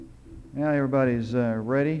Now everybody's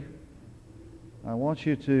ready. I want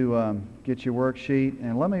you to get your worksheet,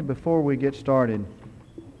 and let me, before we get started,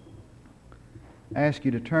 ask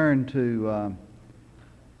you to turn to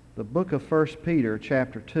the book of 1 Peter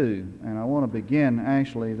chapter 2, and I want to begin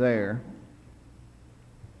actually there.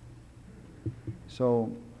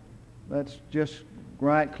 So that's just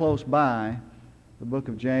right close by the book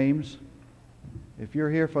of James. If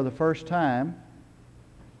you're here for the first time,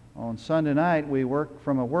 on Sunday night we work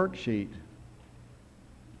from a worksheet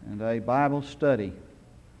and a Bible study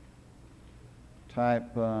type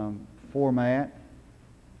format,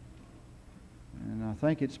 and I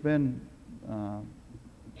think it's been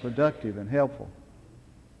productive and helpful.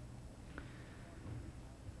 I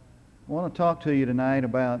want to talk to you tonight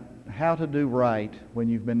about how to do right when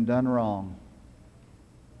you've been done wrong.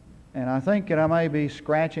 And I think that I may be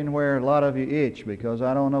scratching where a lot of you itch, because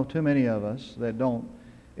I don't know too many of us that don't.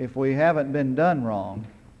 If we haven't been done wrong,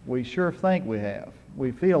 we sure think we have.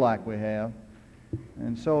 We feel like we have.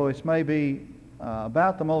 And so it's maybe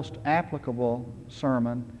about the most applicable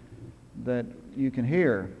sermon that you can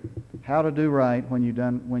hear, how to do right when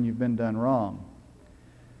you've been done wrong.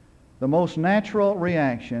 The most natural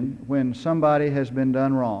reaction when somebody has been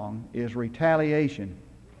done wrong is retaliation.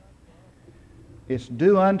 It's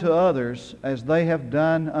do unto others as they have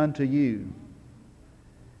done unto you.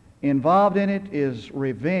 Involved in it is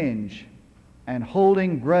revenge and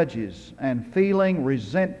holding grudges and feeling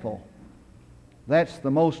resentful. That's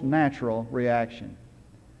the most natural reaction.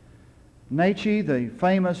 Nietzsche, the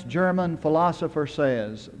famous German philosopher,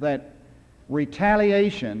 says that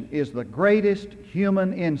retaliation is the greatest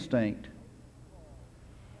human instinct.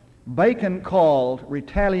 Bacon called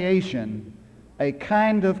retaliation a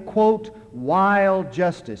kind of, quote, wild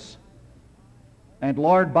justice. And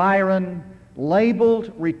Lord Byron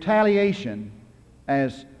labeled retaliation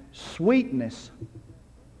as sweetness.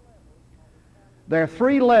 There are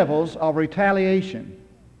three levels of retaliation.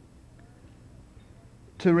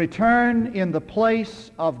 To return in the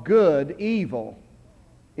place of good evil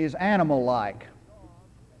is animal-like.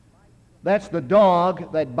 That's the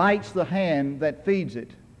dog that bites the hand that feeds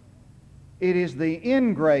it. It is the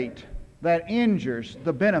ingrate that injures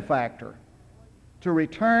the benefactor. To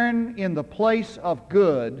return in the place of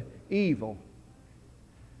good evil.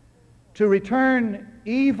 To return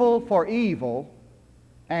evil for evil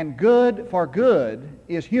and good for good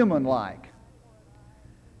is human-like.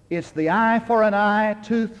 It's the eye for an eye,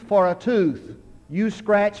 tooth for a tooth. You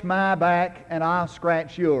scratch my back and I'll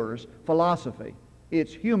scratch yours philosophy.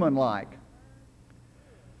 It's human-like.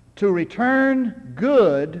 To return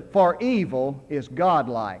good for evil is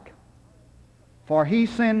God-like. For he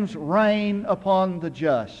sends rain upon the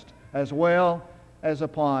just as well as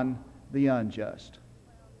upon the unjust.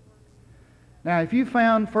 Now, if you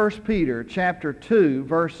found 1 Peter chapter 2,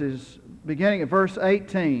 beginning at verse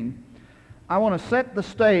 18, I want to set the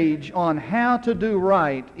stage on how to do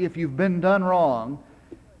right if you've been done wrong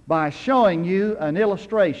by showing you an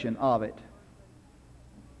illustration of it.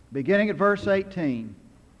 Beginning at verse 18,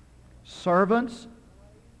 servants,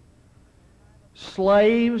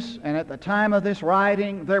 slaves, and at the time of this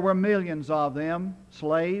writing there were millions of them,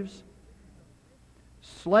 slaves.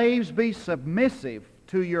 Slaves, be submissive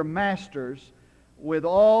to your masters with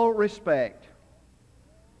all respect,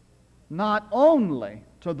 not only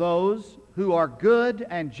to those who are good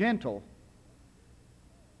and gentle.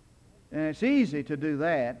 And it's easy to do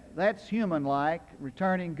that. That's human-like,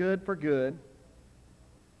 returning good for good.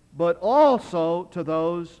 But also to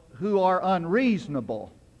those who are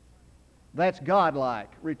unreasonable. That's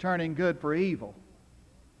God-like, returning good for evil.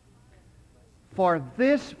 For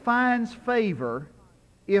this finds favor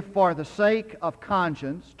if for the sake of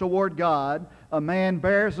conscience toward God a man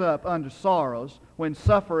bears up under sorrows when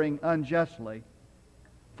suffering unjustly.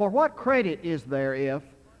 For what credit is there if,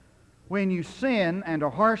 when you sin and are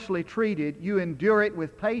harshly treated, you endure it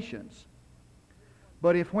with patience?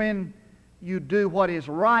 But if when you do what is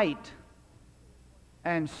right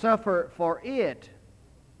and suffer for it,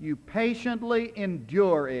 you patiently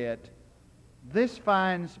endure it, this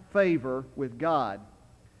finds favor with God.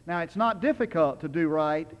 Now, it's not difficult to do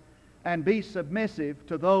right and be submissive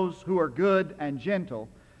to those who are good and gentle.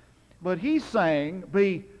 But he's saying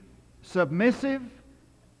be submissive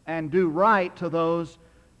and do right to those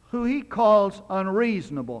who he calls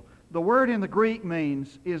unreasonable. The word in the Greek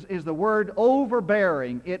is the word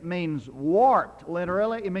overbearing. It means warped,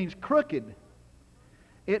 literally. It means crooked.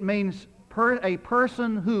 It means a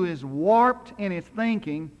person who is warped in his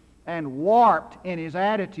thinking and warped in his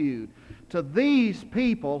attitude. To these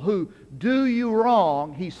people who do you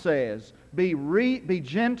wrong, he says, be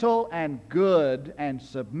gentle and good and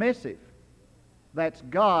submissive. That's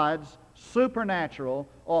God's supernatural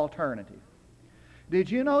alternative. Did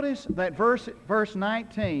you notice that verse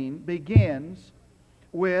 19 begins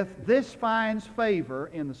with, "This finds favor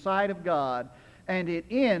in the sight of God," and it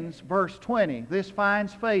ends, verse 20, "This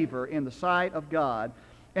finds favor in the sight of God."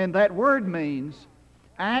 And that word means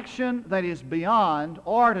action that is beyond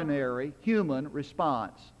ordinary human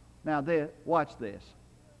response. Now, watch this.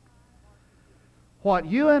 What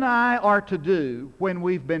you and I are to do when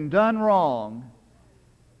we've been done wrong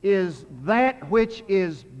is that which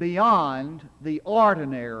is beyond the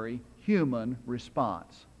ordinary human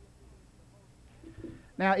response.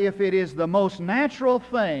 Now, if it is the most natural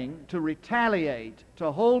thing to retaliate,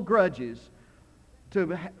 to hold grudges,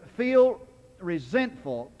 to feel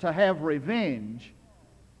resentful, to have revenge,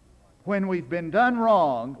 when we've been done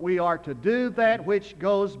wrong, we are to do that which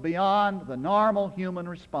goes beyond the normal human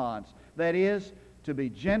response. That is, to be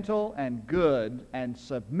gentle and good and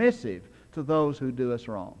submissive to those who do us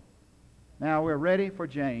wrong. Now we're ready for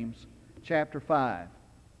James chapter 5.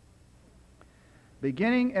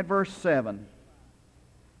 Beginning at verse 7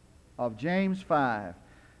 of James 5.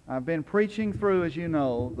 I've been preaching through, as you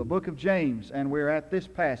know, the book of James, and we're at this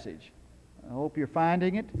passage. I hope you're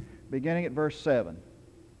finding it, beginning at verse 7.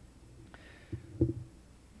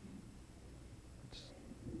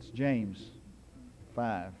 It's James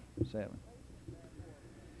 5, 7.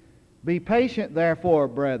 "Be patient, therefore,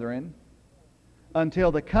 brethren,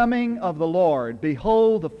 until the coming of the Lord.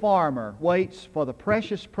 Behold, the farmer waits for the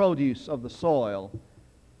precious produce of the soil,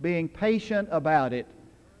 being patient about it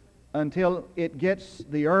until it gets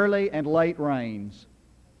the early and late rains.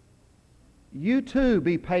 You too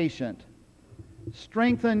be patient.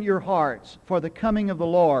 Strengthen your hearts, for the coming of the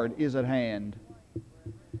Lord is at hand.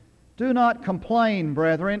 Do not complain,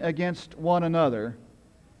 brethren, against one another,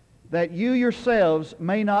 that you yourselves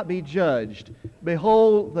may not be judged.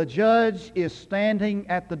 Behold, the judge is standing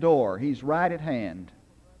at the door." He's right at hand.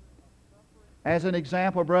 "As an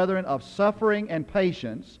example, brethren, of suffering and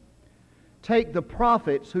patience, take the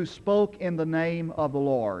prophets who spoke in the name of the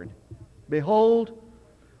Lord. Behold,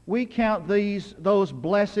 we count those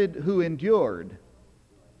blessed who endured.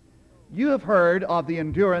 You have heard of the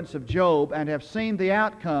endurance of Job and have seen the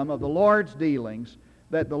outcome of the Lord's dealings,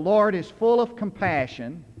 that the Lord is full of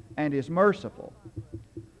compassion and is merciful.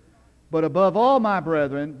 But above all, my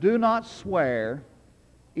brethren, do not swear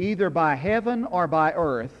either by heaven or by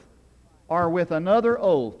earth or with another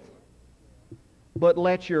oath, but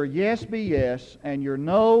let your yes be yes and your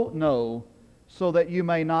no, no, so that you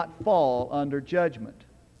may not fall under judgment."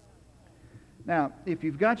 Now, if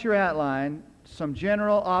you've got your outline, some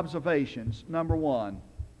general observations. Number one,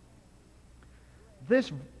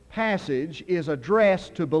 this passage is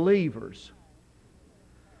addressed to believers.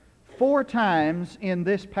 4 times in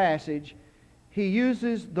this passage, he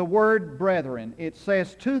uses the word brethren. It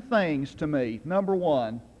says 2 things to me. Number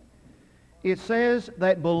one, it says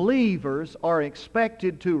that believers are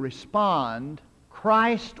expected to respond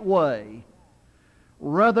Christ's way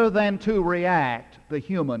rather than to react the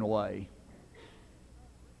human way.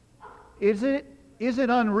 Is it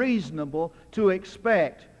unreasonable to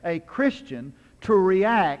expect a Christian to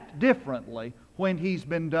react differently when he's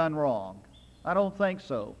been done wrong? I don't think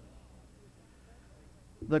so.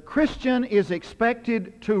 The Christian is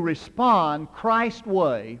expected to respond Christ's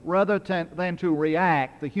way rather than to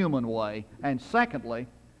react the human way. And secondly,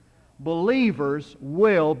 believers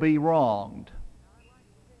will be wronged.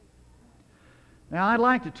 Now, I'd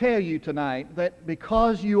like to tell you tonight that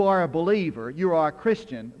because you are a believer, you are a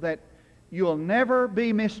Christian, that you'll never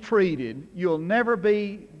be mistreated, you'll never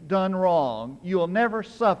be done wrong, you'll never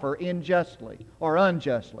suffer unjustly or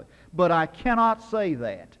unjustly. But I cannot say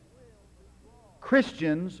that.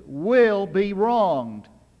 Christians will be wronged.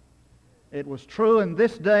 It was true in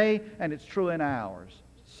this day, and it's true in ours.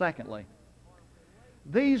 Secondly,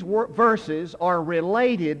 these verses are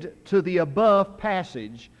related to the above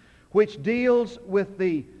passage, which deals with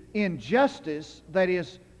the injustice that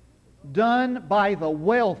is done by the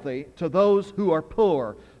wealthy to those who are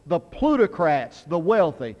poor, the plutocrats, the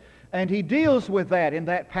wealthy. And he deals with that in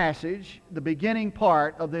that passage, the beginning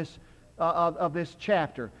part of this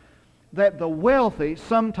chapter, that the wealthy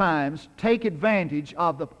sometimes take advantage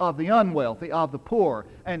of the unwealthy, of the poor.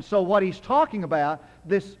 And so what he's talking about,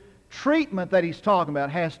 this treatment that he's talking about,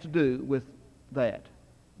 has to do with that.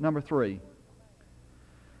 Number 3.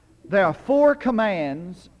 There are 4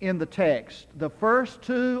 commands in the text. The first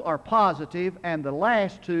 2 are positive and the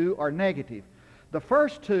last 2 are negative. The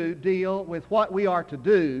first 2 deal with what we are to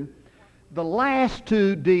do. The last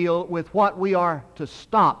 2 deal with what we are to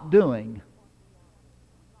stop doing.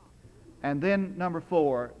 And then number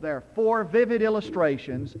 4, there are 4 vivid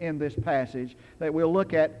illustrations in this passage that we'll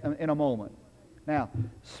look at in a moment. Now,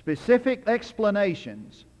 specific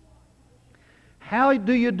explanations. How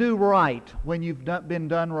do you do right when you've been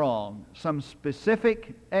done wrong? Some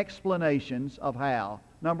specific explanations of how.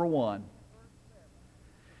 Number 1,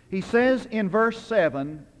 he says in verse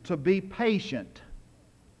 7 to be patient.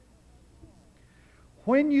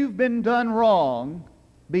 When you've been done wrong,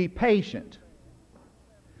 be patient.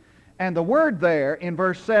 And the word there in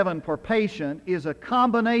verse 7 for patient is a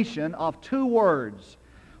combination of 2 words.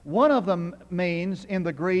 One of them means in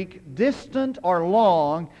the Greek distant or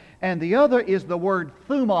long, and the other is the word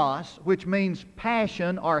thumos, which means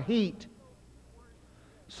passion or heat.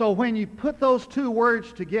 So when you put those 2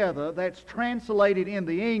 words together, that's translated in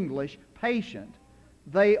the English patient.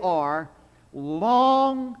 They are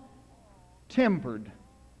long-tempered,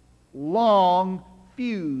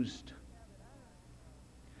 long-fused.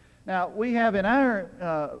 Now, we have in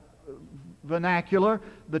our vernacular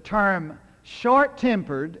the term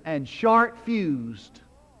short-tempered and short-fused.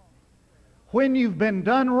 When you've been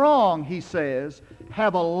done wrong, he says,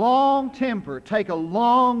 have a long temper, take a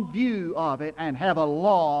long view of it, and have a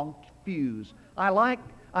long fuse.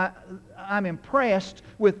 I'm impressed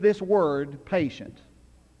with this word, patient.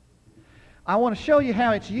 I want to show you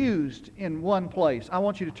how it's used in one place. I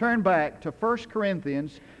want you to turn back to 1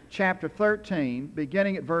 Corinthians chapter 13,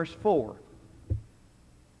 beginning at verse 4.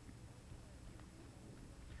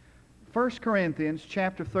 1 Corinthians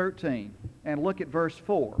chapter 13, and look at verse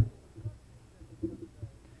 4.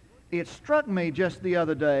 It struck me just the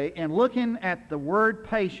other day, in looking at the word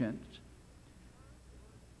patient,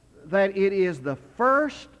 that it is the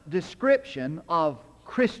first description of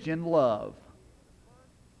Christian love.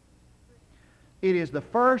 It is the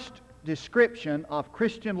first description of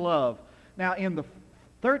Christian love. Now, in the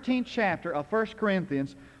 13th chapter of 1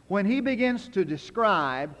 Corinthians, when he begins to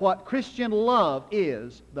describe what Christian love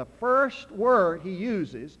is, the first word he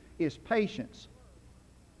uses is patience.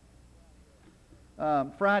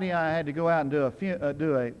 Friday I had to go out and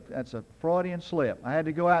that's a Freudian slip. I had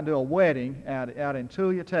to go out and do a wedding out in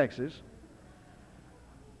Tulia, Texas.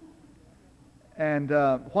 And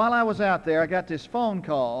while I was out there, I got this phone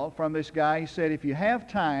call from this guy. He said, if you have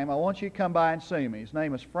time, I want you to come by and see me. His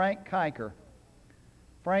name is Frank Kiker.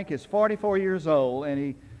 Frank is 44 years old,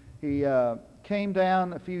 and he came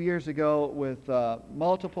down a few years ago with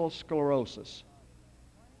multiple sclerosis.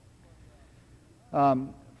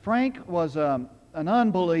 Frank was an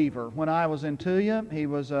unbeliever when I was in Tulia. He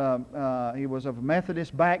was of a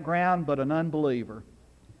Methodist background, but an unbeliever.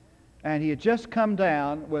 And he had just come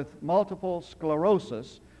down with multiple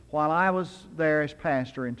sclerosis while I was there as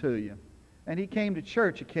pastor in Tulia. And he came to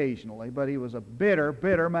church occasionally, but he was a bitter,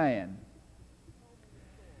 bitter man.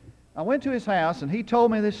 I went to his house, and he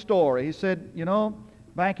told me this story. He said,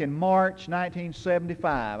 back in March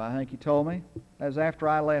 1975, I think he told me, that was after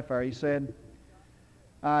I left there, he said,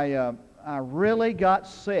 I really got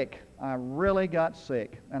sick. I really got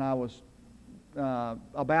sick, and I was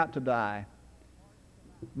about to die.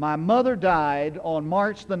 My mother died on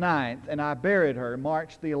March the 9th, and I buried her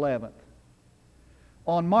March the 11th.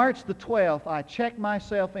 On March the 12th, I checked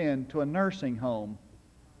myself into a nursing home.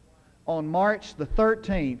 On March the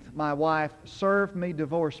 13th, my wife served me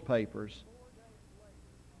divorce papers.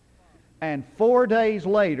 And 4 days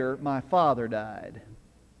later, my father died.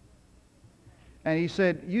 And he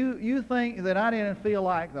said, you think that I didn't feel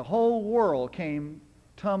like the whole world came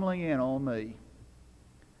tumbling in on me?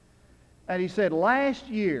 And he said, last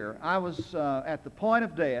year, I was at the point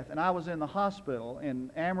of death, and I was in the hospital in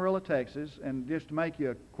Amarillo, Texas. And just to make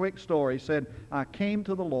you a quick story, he said, I came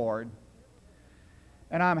to the Lord.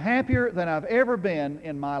 And I'm happier than I've ever been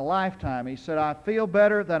in my lifetime. He said, I feel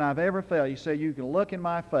better than I've ever felt. He said, you can look in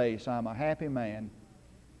my face. I'm a happy man.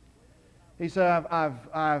 He said,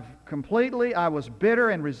 I was bitter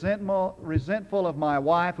and resentful of my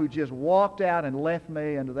wife who just walked out and left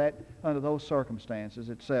me under those circumstances,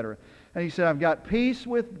 etc. And he said, I've got peace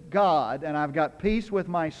with God, and I've got peace with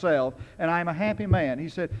myself, and I'm a happy man. He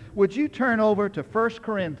said, would you turn over to 1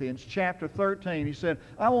 Corinthians chapter 13? He said,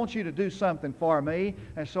 I want you to do something for me.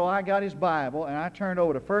 And so I got his Bible, and I turned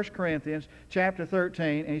over to 1 Corinthians chapter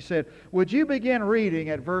 13, and he said, would you begin reading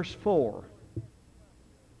at verse 4?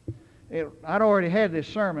 I'd already had this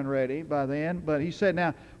sermon ready by then, but he said,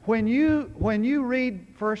 now, when you read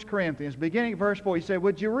 1 Corinthians, beginning at verse 4, he said,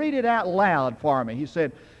 would you read it out loud for me? He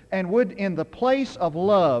said, and would in the place of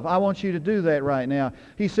love, I want you to do that right now.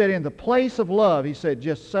 He said, in the place of love, he said,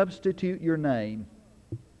 just substitute your name.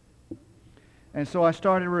 And so I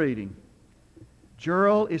started reading.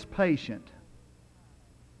 Gerald is patient.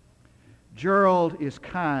 Gerald is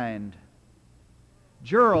kind.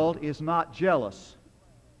 Gerald is not jealous.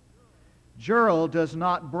 Gerald does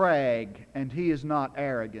not brag, and he is not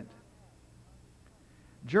arrogant.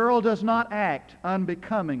 Gerald does not act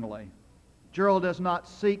unbecomingly. Gerald does not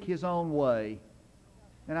seek his own way.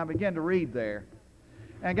 And I began to read there.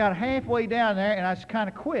 And I got halfway down there, and I just kind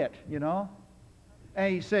of quit,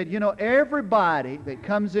 And he said, everybody that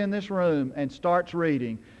comes in this room and starts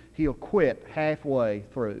reading, he'll quit halfway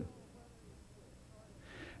through.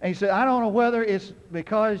 And he said, I don't know whether it's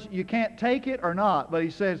because you can't take it or not, but he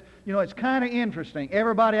says, it's kind of interesting.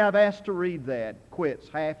 Everybody I've asked to read that quits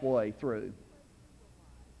halfway through.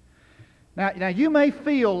 Now you may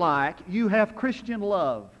feel like you have Christian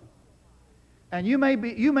love. And you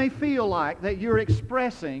may feel like that you're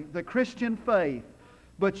expressing the Christian faith,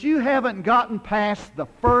 but you haven't gotten past the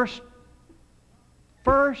first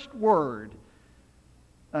word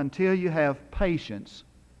until you have patience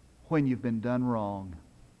when you've been done wrong.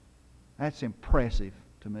 That's impressive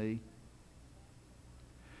to me.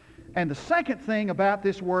 And the second thing about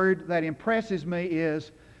this word that impresses me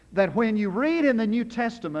is that when you read in the New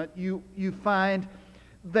Testament, you find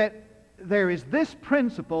that there is this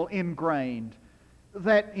principle ingrained,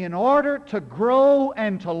 that in order to grow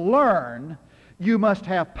and to learn, you must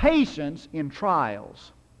have patience in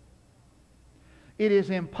trials. It is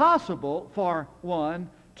impossible for one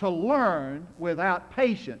to learn without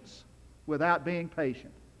patience, without being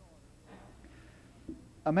patient.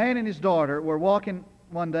 A man and his daughter were walking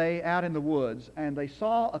one day out in the woods, and they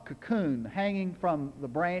saw a cocoon hanging from the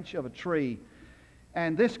branch of a tree.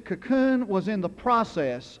 And this cocoon was in the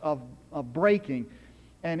process of breaking.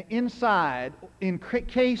 And inside,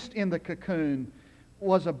 encased in the cocoon,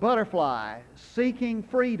 was a butterfly seeking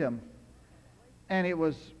freedom. And it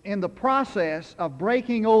was in the process of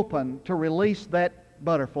breaking open to release that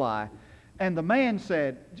butterfly. And the man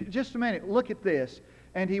said, just a minute, look at this.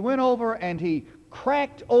 And he went over and he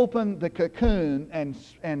cracked open the cocoon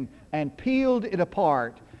and peeled it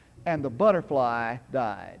apart, and the butterfly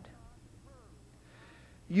died.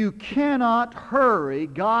 You cannot hurry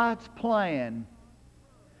God's plan.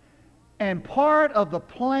 And part of the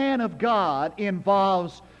plan of God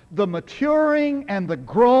involves the maturing and the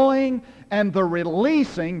growing and the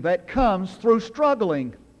releasing that comes through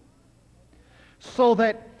struggling. So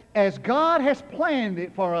that as God has planned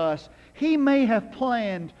it for us, He may have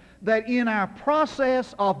planned that in our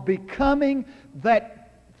process of becoming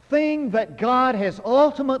that thing that God has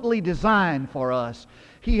ultimately designed for us,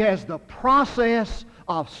 He has the process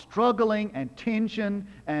of struggling and tension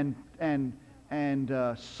and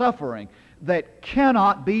suffering that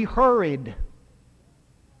cannot be hurried.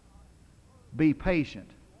 Be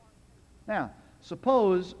patient. Now,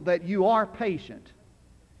 suppose that you are patient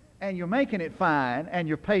and you're making it fine and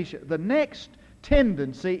you're patient. The next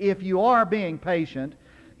tendency, if you are being patient,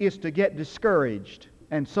 is to get discouraged.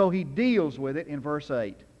 And so he deals with it in verse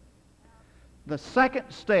 8. The second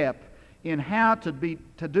step in how to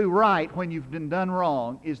do right when you've been done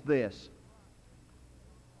wrong is this: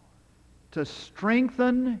 to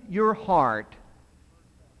strengthen your heart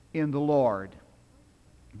in the Lord.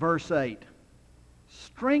 Verse 8.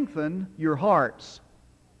 Strengthen your hearts.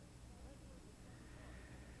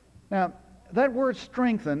 Now, that word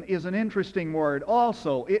strengthen is an interesting word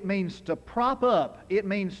also. It means to prop up. It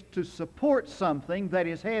means to support something that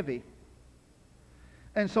is heavy.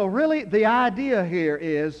 And so really the idea here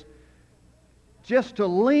is just to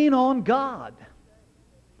lean on God.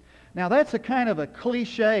 Now that's a kind of a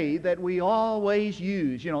cliche that we always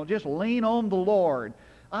use, just lean on the Lord.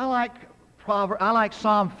 I like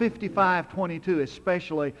Psalm 55:22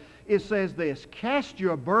 especially. It says this: cast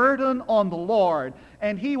your burden on the Lord,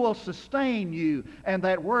 and He will sustain you. And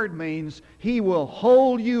that word means He will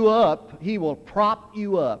hold you up. He will prop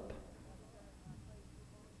you up.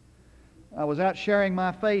 I was out sharing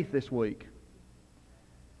my faith this week,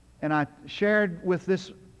 and I shared with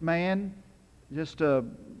this man, just a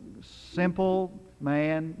simple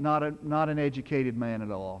man, not an educated man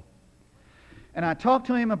at all. And I talked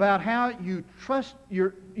to him about how you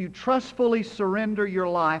trustfully surrender your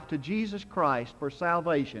life to Jesus Christ for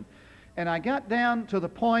salvation. And I got down to the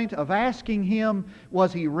point of asking him,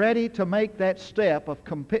 was he ready to make that step of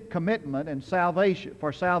commitment and salvation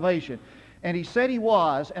for salvation? And he said he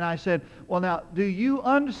was. And I said, well, now, do you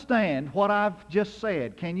understand what I've just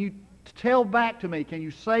said? Can you tell back to me, can you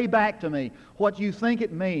say back to me what you think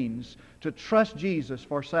it means to trust Jesus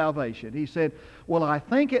for salvation? He said, well, I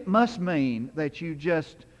think it must mean that you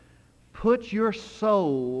just put your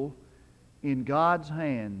soul in God's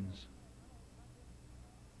hands.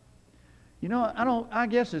 I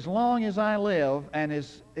guess as long as I live and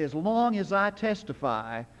as long as I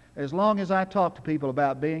testify As long as I talk to people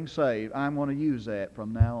about being saved, I'm going to use that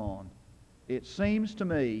from now on. It seems to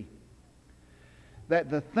me that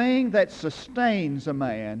the thing that sustains a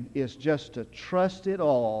man is just to trust it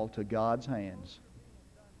all to God's hands.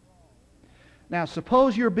 Now,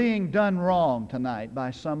 suppose you're being done wrong tonight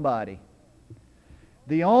by somebody.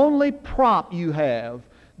 The only prop you have,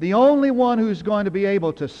 the only one who's going to be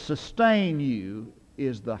able to sustain you,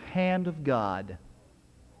 is the hand of God.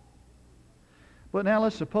 But now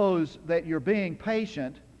let's suppose that you're being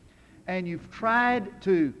patient and you've tried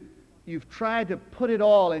to put it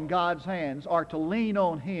all in God's hands or to lean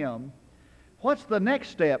on Him. What's the next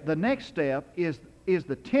step? The next step is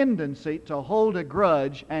the tendency to hold a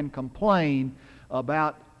grudge and complain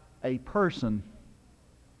about a person.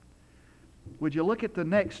 Would you look at the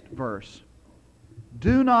next verse?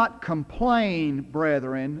 Do not complain,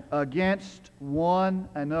 brethren, against one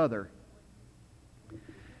another.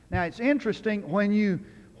 Now it's interesting when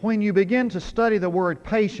you begin to study the word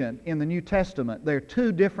patient in the New Testament, there are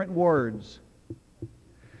two different words.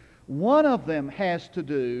 One of them has to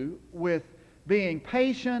do with being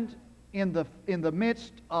patient in the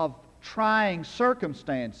midst of trying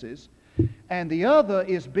circumstances, and the other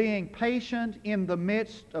is being patient in the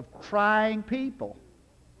midst of trying people.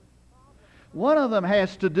 One of them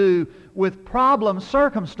has to do with problem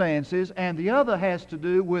circumstances, and the other has to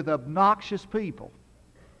do with obnoxious people.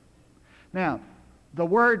 Now, the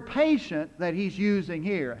word patient that he's using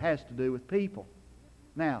here has to do with people.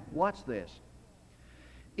 Now, watch this.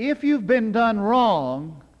 If you've been done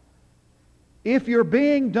wrong, if you're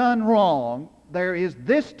being done wrong, there is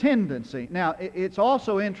this tendency. Now, it's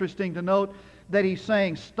also interesting to note that he's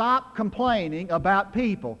saying stop complaining about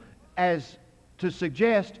people, as to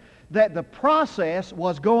suggest that the process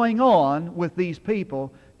was going on with these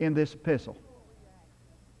people in this epistle.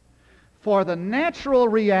 For the natural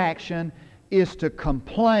reaction is to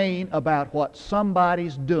complain about what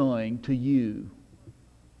somebody's doing to you.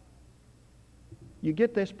 You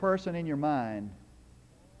get this person in your mind,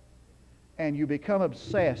 and you become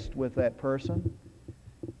obsessed with that person,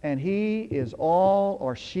 and he is all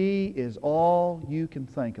or she is all you can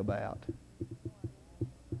think about.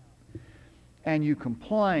 And you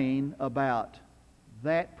complain about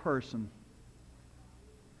that person.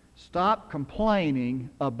 Stop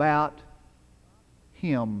complaining about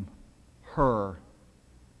him, her.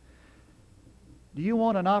 Do you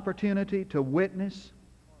want an opportunity to witness?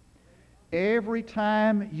 Every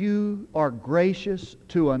time you are gracious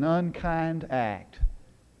to an unkind act,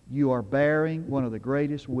 you are bearing one of the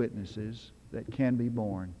greatest witnesses that can be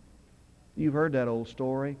borne. You've heard that old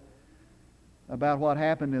story about what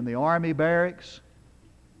happened in the army barracks.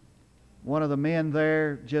 One of the men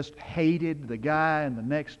there just hated the guy in the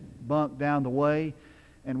next bunk down the way,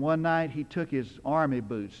 and one night he took his army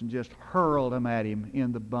boots and just hurled them at him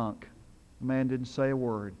in the bunk. The man didn't say a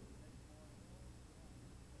word.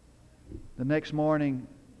 The next morning,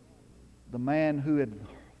 the man who had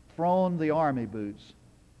thrown the army boots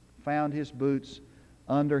found his boots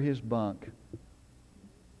under his bunk,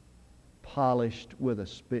 polished with a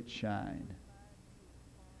spit shine.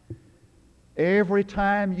 Every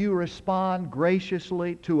time you respond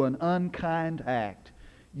graciously to an unkind act,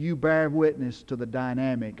 you bear witness to the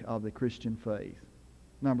dynamic of the Christian faith.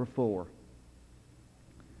 Number 4.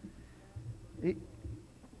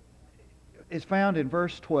 It's found in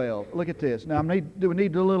verse 12. Look at this. Now, we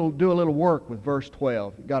need to do a little work with verse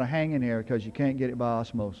 12. You've got to hang in here because you can't get it by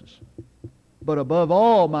osmosis. But above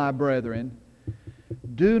all, my brethren,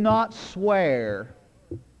 do not swear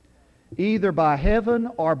either by heaven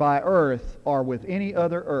or by earth or with any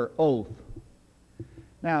other oath.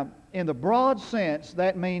 Now, in the broad sense,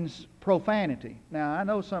 that means profanity. Now, I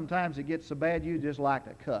know sometimes it gets so bad you just like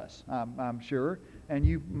to cuss, I'm sure, and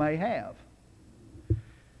you may have.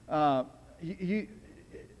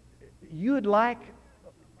 You'd like,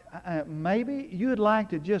 maybe you'd like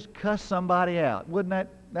to just cuss somebody out. Wouldn't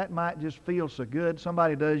that might just feel so good?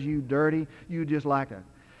 Somebody does you dirty, you just like to.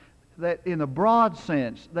 That in a broad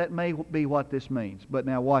sense, that may be what this means. But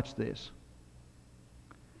now watch this.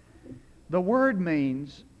 The word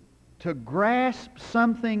means to grasp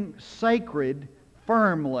something sacred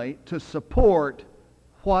firmly to support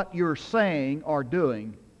what you're saying or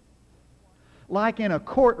doing. Like in a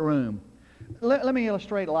courtroom. Let me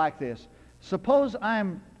illustrate it like this. Suppose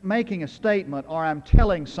I'm making a statement or I'm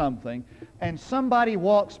telling something and somebody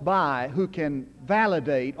walks by who can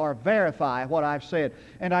validate or verify what I've said.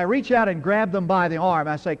 And I reach out and grab them by the arm.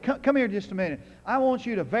 I say, come here just a minute. I want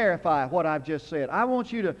you to verify what I've just said. I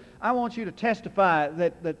want you to testify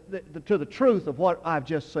to the truth of what I've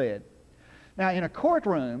just said. Now, in a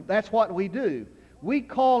courtroom, that's what we do. We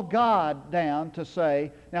call God down to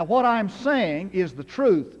say, now what I'm saying is the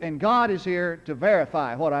truth, and God is here to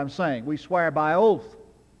verify what I'm saying. We swear by oath.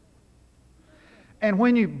 And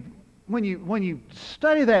when you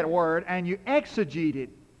study that word and you exegete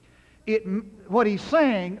it, what he's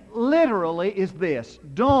saying literally is this: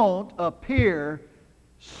 don't appear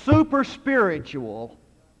super spiritual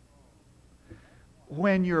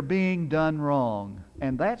when you're being done wrong.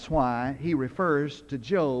 And that's why he refers to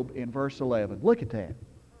Job in verse 11. Look at that.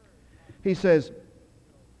 He says,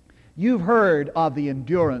 you've heard of the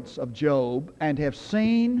endurance of Job and have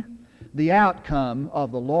seen the outcome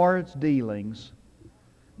of the Lord's dealings,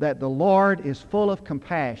 that the Lord is full of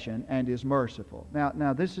compassion and is merciful.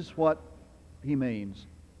 Now this is what he means.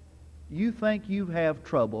 You think you have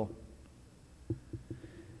trouble.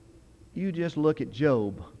 You just look at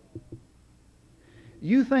Job.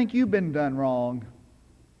 You think you've been done wrong.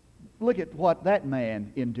 Look at what that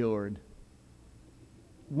man endured.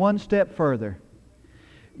 One step further.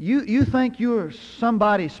 You think you're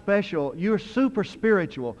somebody special. You're super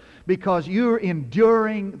spiritual because you're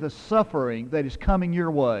enduring the suffering that is coming your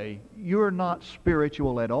way. You're not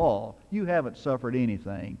spiritual at all. You haven't suffered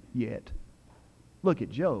anything yet. Look at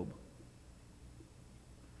Job.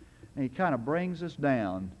 And he kind of brings us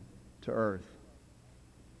down to earth.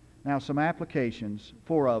 Now, some applications,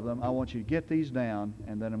 4 of them. I want you to get these down,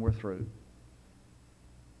 and then we're through.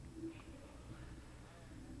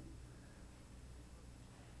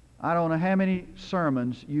 I don't know how many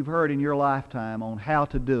sermons you've heard in your lifetime on how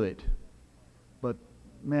to do it. But,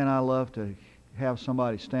 man, I love to have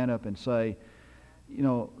somebody stand up and say, you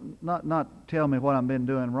know, not tell me what I've been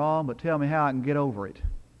doing wrong, but tell me how I can get over it.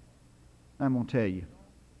 I'm going to tell you.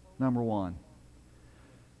 Number 1.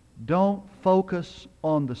 Don't focus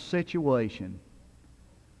on the situation,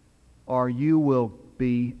 or you will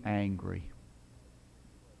be angry.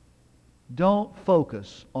 Don't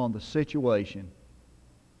focus on the situation,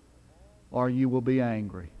 or you will be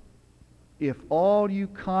angry. If all you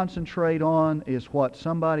concentrate on is what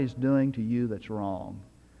somebody's doing to you that's wrong,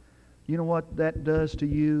 you know what that does to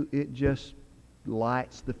you? It just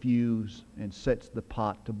lights the fuse and sets the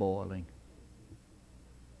pot to boiling.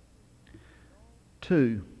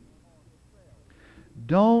 2,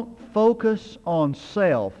 don't focus on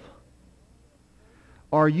self,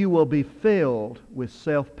 or you will be filled with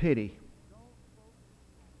self-pity.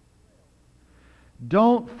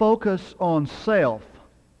 Don't focus on self,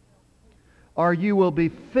 or you will be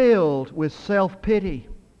filled with self-pity.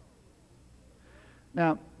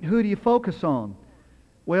 Now, who do you focus on?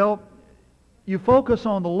 Well, you focus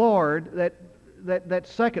on the Lord. That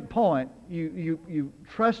second point, you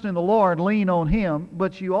trust in the Lord, lean on Him,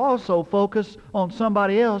 but you also focus on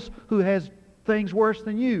somebody else who has things worse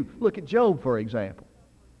than you. Look at Job, for example.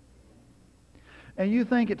 And you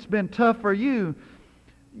think it's been tough for you.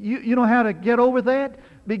 You know how to get over that?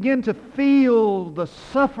 Begin to feel the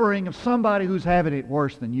suffering of somebody who's having it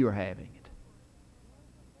worse than you're having it.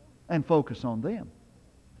 And focus on them.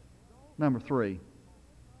 Number 3.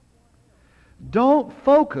 Don't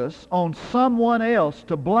focus on someone else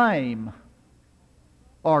to blame,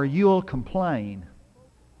 or you'll complain.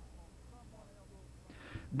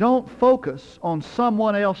 Don't focus on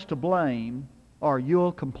someone else to blame, or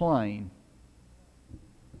you'll complain.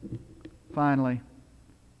 Finally,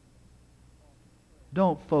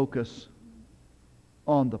 don't focus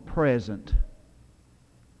on the present.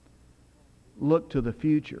 Look to the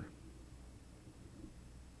future.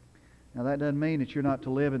 Now that doesn't mean that you're not to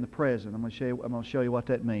live in the present. I'm going to show you what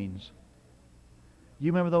that means.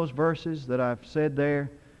 You remember those verses that I've said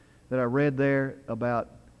there, that I read there about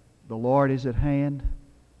the Lord is at hand,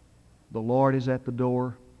 the Lord is at the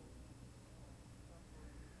door?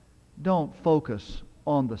 Don't focus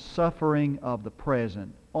on the suffering of the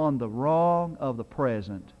present, on the wrong of the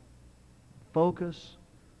present. Focus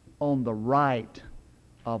on the right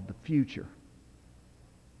of the future.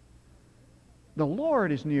 The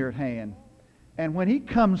Lord is near at hand. And when He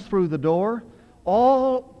comes through the door,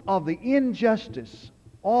 all of the injustice,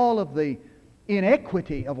 all of the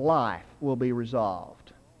inequity of life will be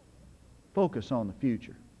resolved. Focus on the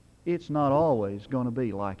future. It's not always going to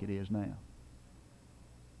be like it is now.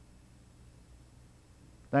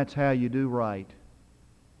 That's how you do right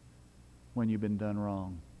when you've been done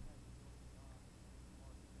wrong.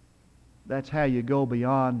 That's how you go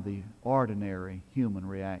beyond the ordinary human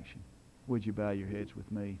reaction. Would you bow your heads with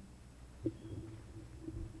me?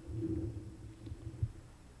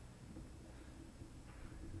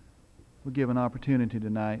 We'll give an opportunity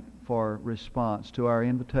tonight for response to our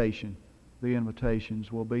invitation. The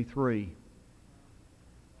invitations will be 3.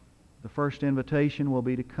 The first invitation will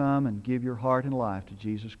be to come and give your heart and life to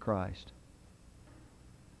Jesus Christ.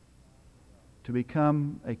 to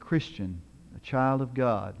become a Christian, a child of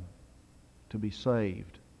God, to be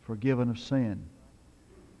saved, forgiven of sin.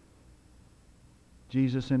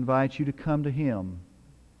 Jesus invites you to come to Him.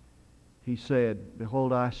 He said,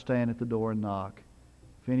 "Behold, I stand at the door and knock.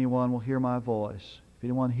 If anyone will hear my voice, if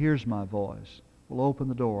anyone hears my voice, will open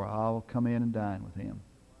the door, I will come in and dine with him."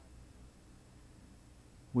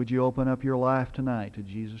 Would you open up your life tonight to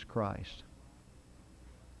Jesus Christ?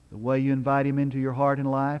 The way you invite Him into your heart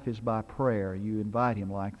and life is by prayer. You invite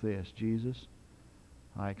Him like this: "Jesus,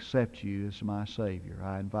 I accept you as my Savior.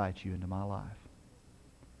 I invite you into my life."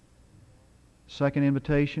 Second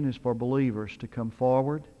invitation is for believers to come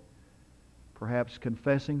forward, perhaps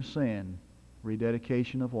confessing sin,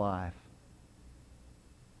 rededication of life,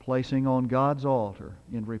 placing on God's altar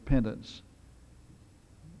in repentance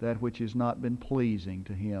that which has not been pleasing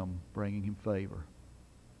to Him, bringing Him favor.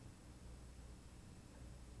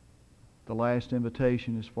 The last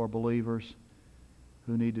invitation is for believers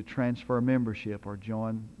who need to transfer membership or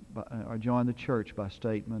join the church by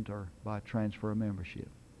statement or by transfer of membership.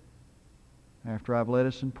 After I've led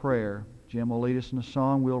us in prayer, Jim will lead us in a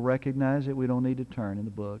song. We'll recognize it. We don't need to turn in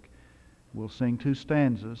the book. We'll sing 2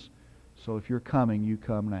 stanzas. So if you're coming, you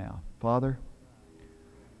come now. Father,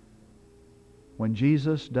 when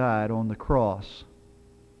Jesus died on the cross,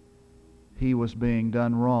 He was being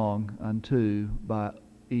done wrong unto by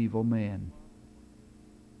evil men.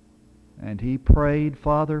 And He prayed,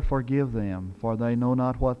 "Father, forgive them, for they know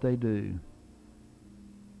not what they do."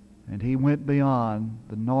 And He went beyond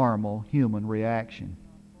the normal human reaction.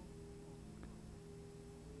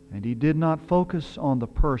 And He did not focus on the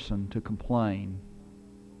person to complain.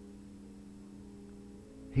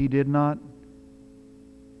 He did not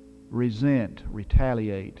resent,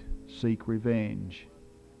 retaliate, seek revenge.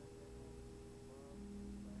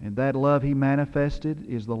 And that love He manifested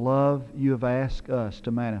is the love you have asked us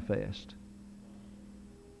to manifest.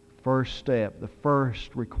 First step, the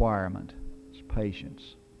first requirement is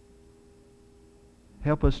patience.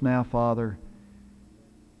 Help us now, Father,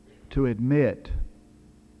 to admit,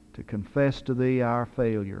 to confess to Thee our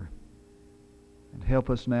failure. And help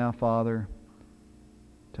us now, Father,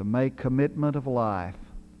 to make commitment of life,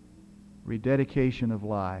 rededication of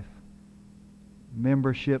life,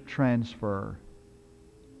 membership transfer,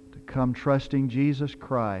 to come trusting Jesus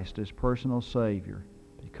Christ as personal Savior,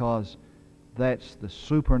 because that's the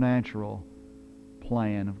supernatural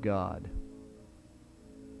plan of God.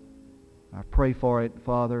 I pray for it,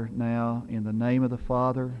 Father, now in the name of the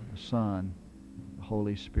Father, the Son, the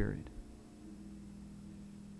Holy Spirit.